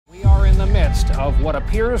midst of what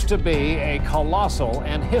appears to be a colossal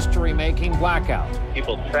and history-making blackout.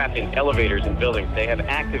 People trapped in elevators and buildings, they have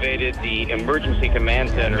activated the emergency command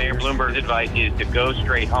center. Mayor Bloomberg's advice is to go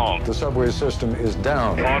straight home. The subway system is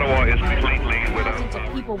down. Ottawa is completely without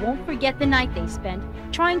power. People won't forget the night they spent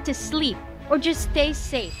trying to sleep or just stay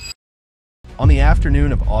safe. On the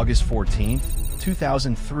afternoon of August 14th,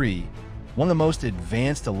 2003, one of the most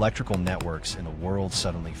advanced electrical networks in the world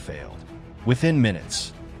suddenly failed. Within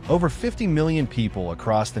minutes, over 50 million people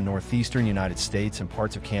across the northeastern United States and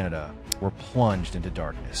parts of Canada were plunged into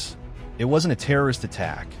darkness. It wasn't a terrorist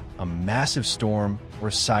attack, a massive storm, or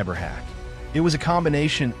a cyber hack. It was a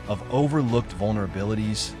combination of overlooked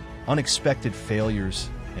vulnerabilities, unexpected failures,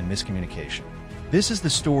 and miscommunication. This is the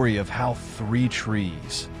story of how 3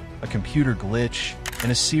 trees, a computer glitch,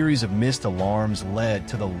 and a series of missed alarms led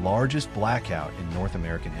to the largest blackout in North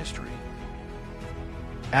American history.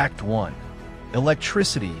 Act 1.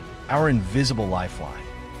 Electricity, our invisible lifeline.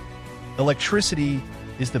 Electricity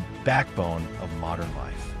is the backbone of modern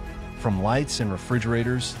life. From lights and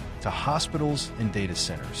refrigerators to hospitals and data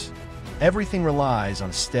centers, everything relies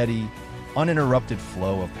on a steady, uninterrupted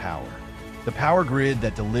flow of power. The power grid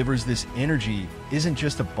that delivers this energy isn't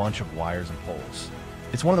just a bunch of wires and poles.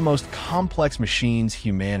 It's one of the most complex machines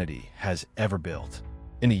humanity has ever built.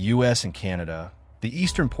 In the US and Canada, the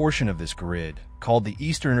eastern portion of this grid, called the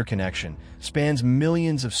Eastern Interconnection, spans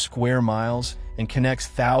millions of square miles and connects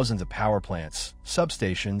thousands of power plants,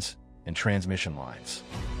 substations, and transmission lines.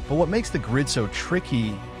 But what makes the grid so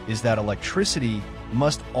tricky is that electricity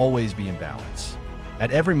must always be in balance.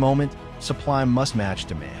 At every moment, supply must match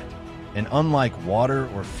demand. And unlike water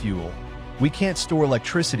or fuel, we can't store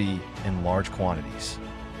electricity in large quantities.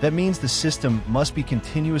 That means the system must be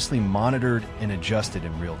continuously monitored and adjusted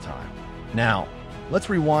in real time. Now, let's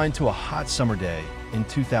rewind to a hot summer day in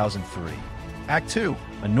 2003. Act 2,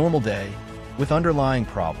 a normal day with underlying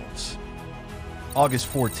problems.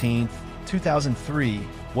 August 14th, 2003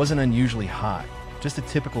 wasn't unusually hot, just a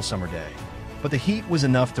typical summer day. But the heat was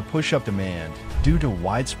enough to push up demand due to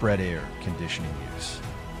widespread air conditioning use.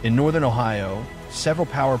 In northern Ohio, several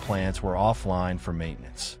power plants were offline for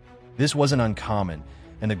maintenance. This wasn't uncommon,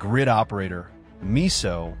 and the grid operator,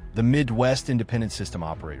 MISO, the Midwest Independent System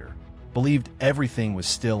Operator, believed everything was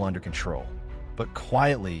still under control. But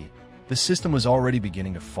quietly, the system was already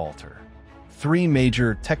beginning to falter. 3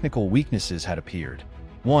 major technical weaknesses had appeared.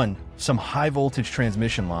 1, some high-voltage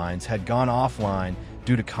transmission lines had gone offline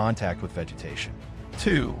due to contact with vegetation.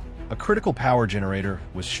 2, a critical power generator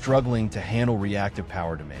was struggling to handle reactive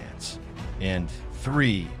power demands. And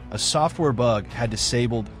 3, a software bug had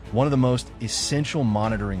disabled one of the most essential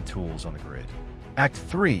monitoring tools on the grid. Act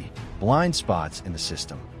 3, blind spots in the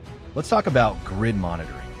system. Let's talk about grid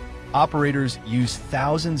monitoring. Operators use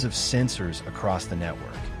thousands of sensors across the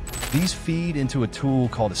network. These feed into a tool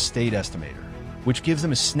called a state estimator, which gives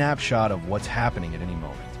them a snapshot of what's happening at any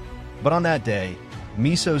moment. But on that day,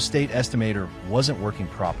 MISO's state estimator wasn't working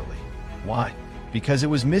properly. Why? Because it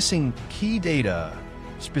was missing key data,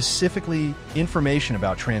 specifically information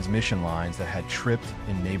about transmission lines that had tripped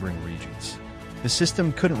in neighboring regions. The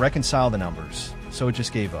system couldn't reconcile the numbers, so it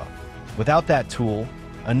just gave up. Without that tool,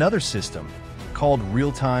 another system, called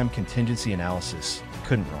real-time contingency analysis,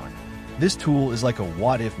 couldn't run. This tool is like a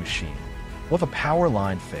what-if machine. What if a power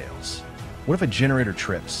line fails? What if a generator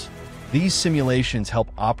trips? These simulations help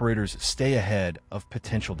operators stay ahead of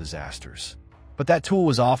potential disasters. But that tool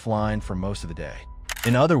was offline for most of the day.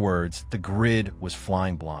 In other words, the grid was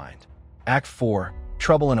flying blind. Act 4,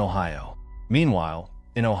 trouble in Ohio. Meanwhile,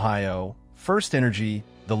 in Ohio, First Energy,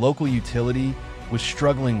 the local utility, was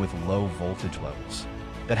struggling with low voltage levels.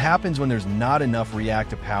 That happens when there's not enough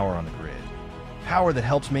reactive power on the grid. Power that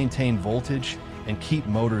helps maintain voltage and keep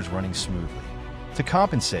motors running smoothly. To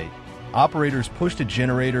compensate, operators pushed a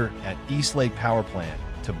generator at East Lake Power Plant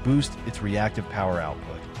to boost its reactive power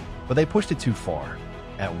output. But they pushed it too far.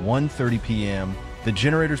 At 1:30 p.m., the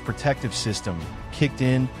generator's protective system kicked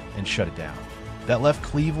in and shut it down. That left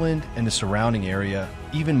Cleveland and the surrounding area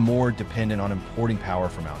even more dependent on importing power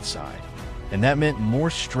from outside. And that meant more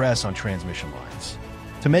stress on transmission lines.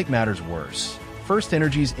 To make matters worse, First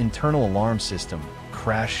Energy's internal alarm system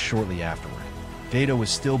crashed shortly afterward. Data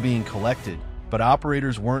was still being collected, but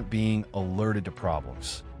operators weren't being alerted to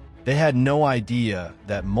problems. They had no idea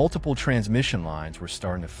that multiple transmission lines were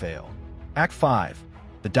starting to fail. Act 5.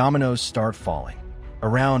 The dominoes start falling.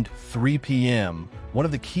 Around 3 p.m., one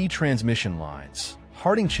of the key transmission lines,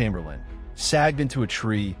 Harding-Chamberlain, sagged into a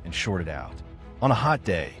tree and shorted out. On a hot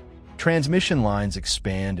day, transmission lines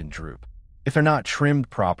expand and droop. If they're not trimmed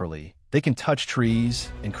properly, they can touch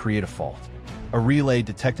trees and create a fault. A relay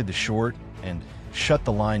detected the short and shut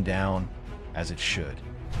the line down, as it should.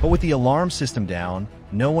 But with the alarm system down,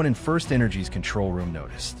 no one in First Energy's control room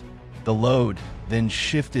noticed. The load then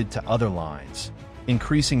shifted to other lines,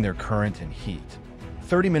 increasing their current and heat.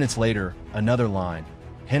 30 minutes later, another line,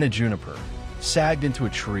 Henna Juniper, sagged into a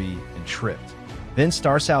tree and tripped. Then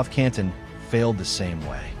Star South Canton failed the same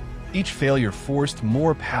way. Each failure forced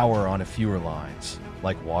more power onto fewer lines,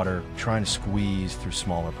 like water trying to squeeze through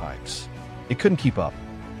smaller pipes. It couldn't keep up.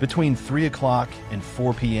 Between 3 o'clock and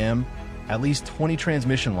 4 p.m., at least 20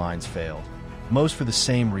 transmission lines failed, most for the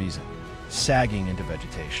same reason, sagging into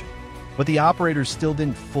vegetation. But the operators still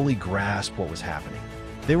didn't fully grasp what was happening.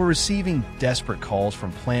 They were receiving desperate calls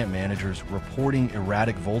from plant managers reporting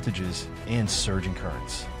erratic voltages and surging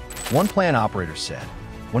currents. One plant operator said,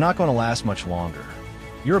 "We're not going to last much longer.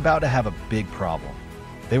 You're about to have a big problem."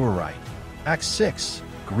 They were right. Act 6,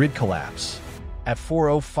 grid collapse. At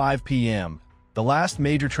 4:05 p.m., the last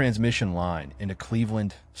major transmission line into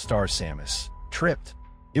Cleveland, Star Samus, tripped.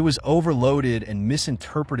 It was overloaded and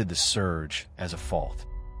misinterpreted the surge as a fault.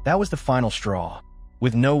 That was the final straw.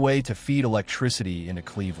 With no way to feed electricity into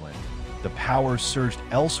Cleveland, the power surged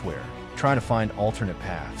elsewhere, trying to find alternate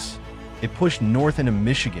paths. It pushed north into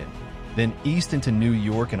Michigan, then east into New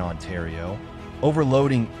York and Ontario,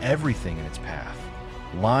 overloading everything in its path.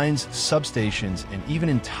 Lines, substations, and even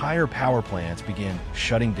entire power plants began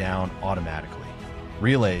shutting down automatically.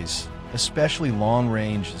 Relays, especially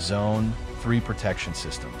long-range Zone 3 protection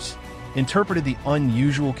systems, interpreted the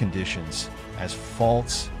unusual conditions as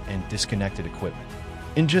faults and disconnected equipment.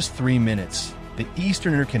 In just 3 minutes, the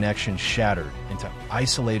eastern interconnection shattered into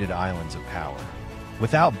isolated islands of power.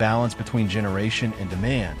 Without balance between generation and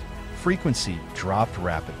demand, frequency dropped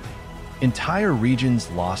rapidly. Entire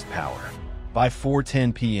regions lost power. By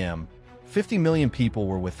 4:10 p.m., 50 million people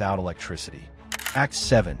were without electricity. Act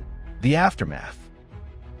 7, the aftermath.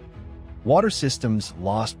 Water systems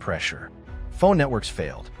lost pressure. Phone networks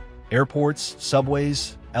failed. Airports,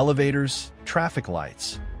 subways, elevators, traffic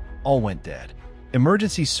lights all went dead.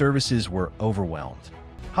 Emergency services were overwhelmed.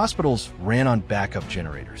 Hospitals ran on backup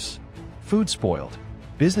generators. Food spoiled.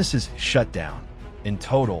 Businesses shut down. In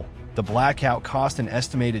total, the blackout cost an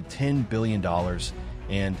estimated $10 billion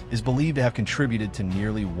and is believed to have contributed to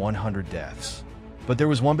nearly 100 deaths. But there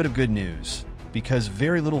was one bit of good news. Because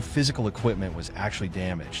very little physical equipment was actually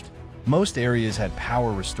damaged, most areas had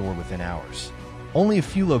power restored within hours. Only a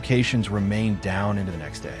few locations remained down into the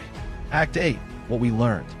next day. Act 8, what we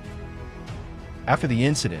learned. After the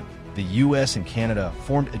incident, the US and Canada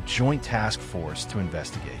formed a joint task force to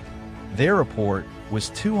investigate. Their report was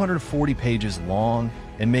 240 pages long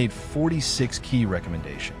and made 46 key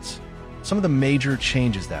recommendations. Some of the major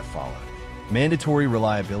changes that followed. Mandatory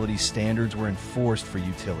reliability standards were enforced for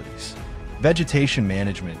utilities. Vegetation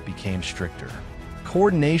management became stricter.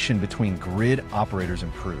 Coordination between grid operators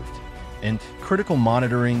improved. And critical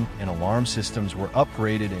monitoring and alarm systems were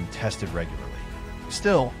upgraded and tested regularly.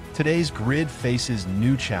 Still, today's grid faces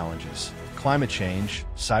new challenges: climate change,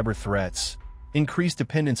 cyber threats, increased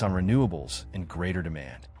dependence on renewables, and greater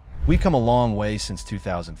demand. We've come a long way since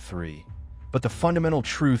 2003, but the fundamental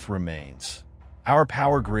truth remains. Our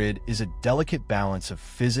power grid is a delicate balance of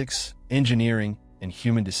physics, engineering, and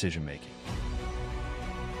human decision-making.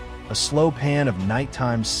 A slow pan of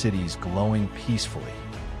nighttime cities glowing peacefully.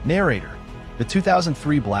 Narrator: the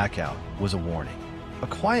 2003 blackout was a warning. A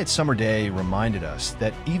quiet summer day reminded us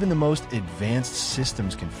that even the most advanced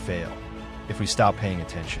systems can fail if we stop paying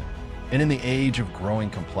attention. And in the age of growing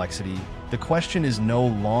complexity, the question is no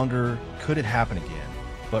longer, could it happen again?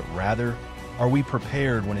 But rather, are we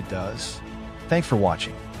prepared when it does? Thanks for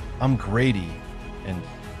watching. I'm Grady, and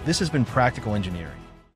this has been Practical Engineering.